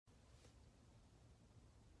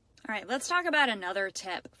All right, let's talk about another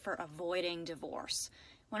tip for avoiding divorce.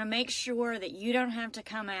 Want to make sure that you don't have to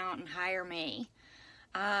come out and hire me.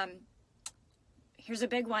 Here's a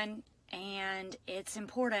big one, and it's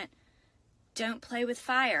important. Don't play with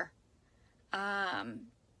fire.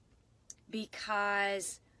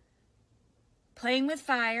 Because playing with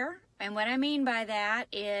fire, and what I mean by that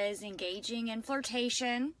is engaging in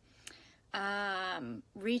flirtation,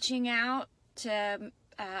 reaching out to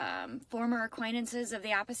former acquaintances of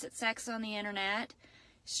the opposite sex on the internet,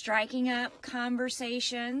 striking up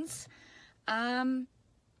conversations, can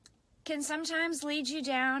sometimes lead you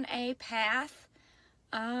down a path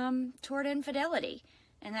toward infidelity,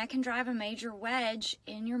 and that can drive a major wedge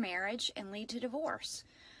in your marriage and lead to divorce.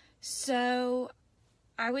 So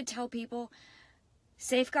I would tell people,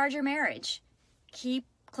 safeguard your marriage, keep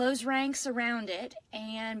close ranks around it,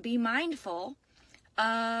 and be mindful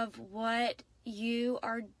of what you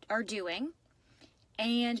are doing,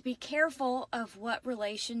 and be careful of what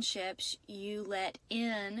relationships you let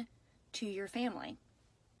in to your family.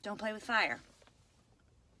 Don't play with fire.